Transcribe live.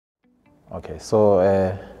Okay,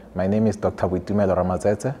 so my name is Dr. Boitumelo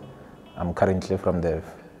Ramatsetse. I'm currently from the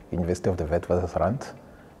University of the Witwatersrand.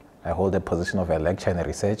 I hold the position of a lecturer and a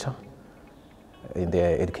researcher in the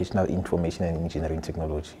Educational Information and Engineering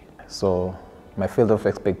Technology. So my field of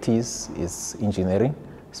expertise is engineering,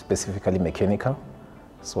 specifically mechanical.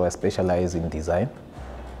 So I specialize in design.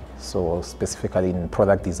 So specifically in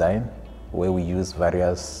product design, where we use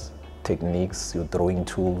various techniques, your drawing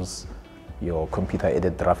tools, your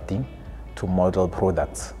computer-aided drafting to model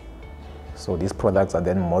products. So these products are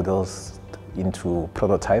then modeled into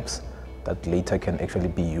prototypes that later can actually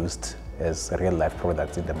be used as real-life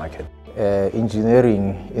products in the market.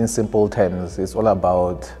 Engineering, in simple terms, is all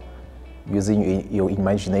about using your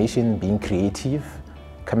imagination, being creative,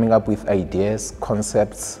 coming up with ideas,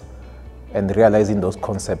 concepts, and realizing those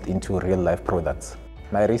concepts into real-life products.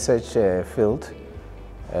 My research field,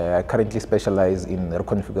 I currently specialize in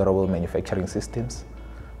reconfigurable manufacturing systems,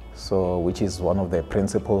 which is one of the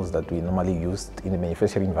principles that we normally use in the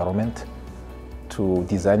manufacturing environment to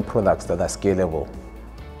design products that are scalable,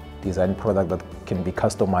 design products that can be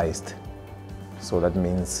customized. So that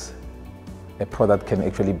means a product can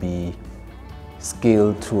actually be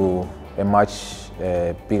scaled to a much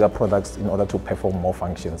bigger product in order to perform more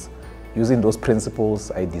functions. Using those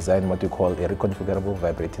principles, I designed what we call a reconfigurable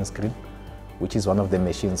vibrating screen, which is one of the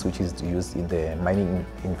machines which is used in the mining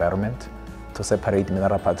environment to separate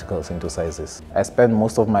mineral particles into sizes. I spent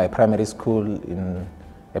most of my primary school in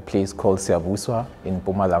a place called Siyabuswa in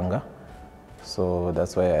Mpumalanga. So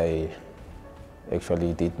that's where I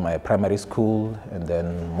actually did my primary school and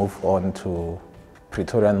then moved on to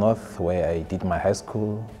Pretoria North, where I did my high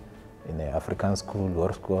school in an African school,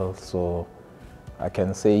 war school. So I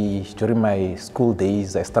can say during my school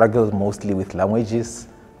days, I struggled mostly with languages.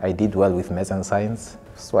 I did well with maths and science.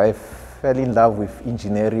 So I fell in love with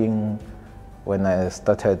engineering when I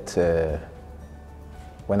started,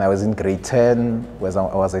 when I was in grade 10, where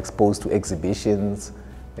I was exposed to exhibitions,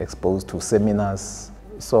 exposed to seminars.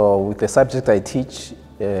 So with the subject I teach,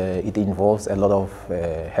 it involves a lot of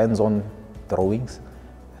hands-on drawings,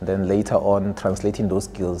 and then later on translating those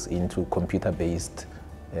skills into computer-based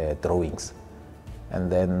drawings.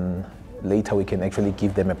 And then later we can actually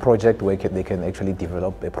give them a project where they can actually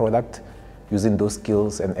develop a product using those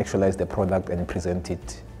skills and actualize the product and present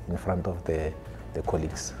it in front of the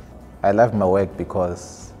colleagues. I love my work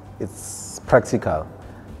because it's practical.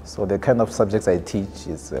 So the kind of subjects I teach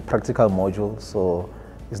is a practical module, so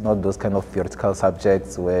it's not those kind of theoretical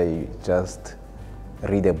subjects where you just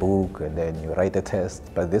read a book and then you write a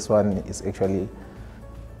test, but this one is actually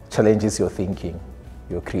challenges your thinking,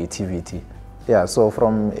 your creativity. Yeah, so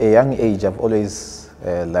from a young age, I've always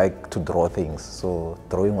liked to draw things, so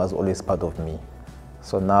drawing was always part of me.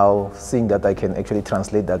 So now, seeing that I can actually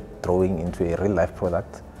translate that drawing into a real-life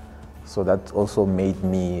product, so that also made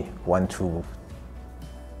me want to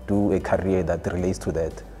do a career that relates to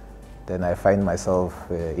that. Then I find myself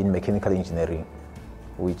in mechanical engineering,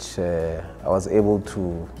 which I was able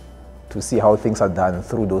to see how things are done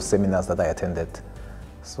through those seminars that I attended.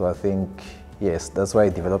 So I think, yes, that's why I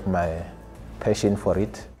developed my passion for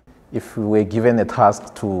it. If we were given a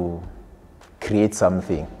task to create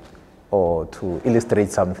something or to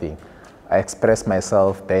illustrate something, I express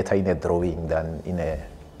myself better in a drawing than in a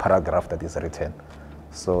paragraph that is written.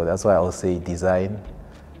 So that's why I'll say design,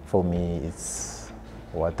 for me, it's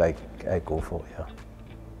what I go for, yeah.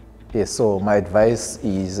 Yes, so my advice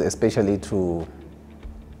is especially to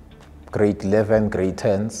grade 11, grade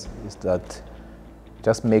 10s, is that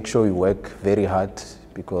just make sure you work very hard,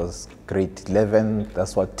 because grade 11,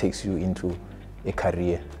 that's what takes you into a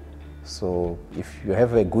career. So if you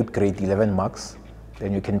have a good grade 11 marks,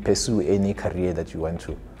 then you can pursue any career that you want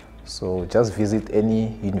to. So just visit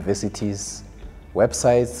any university's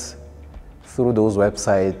websites. Through those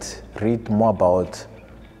websites, read more about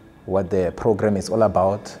what the program is all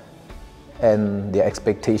about and their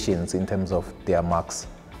expectations in terms of their marks.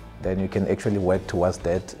 Then you can actually work towards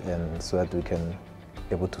that, and so that we can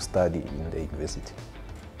be able to study in the university.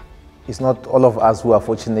 It's not all of us who are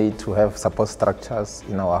fortunate to have support structures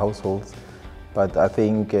in our households, but I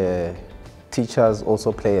think teachers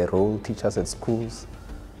also play a role, teachers at schools.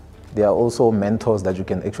 There are also mentors that you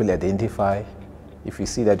can actually identify. If you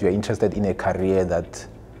see that you're interested in a career that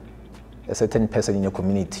a certain person in your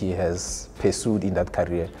community has pursued in that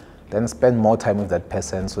career, then spend more time with that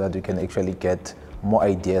person so that you can actually get more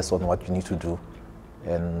ideas on what you need to do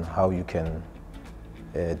and how you can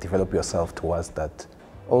develop yourself towards that.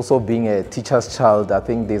 Also, being a teacher's child, I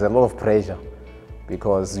think there's a lot of pressure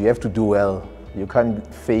because you have to do well. You can't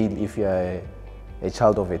fail if you're a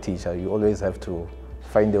child of a teacher. You always have to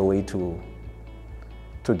find a way to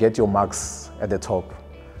to get your marks at the top.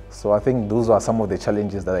 So I think those are some of the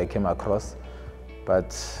challenges that I came across.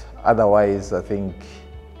 But otherwise, I think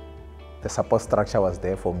the support structure was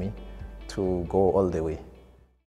there for me to go all the way.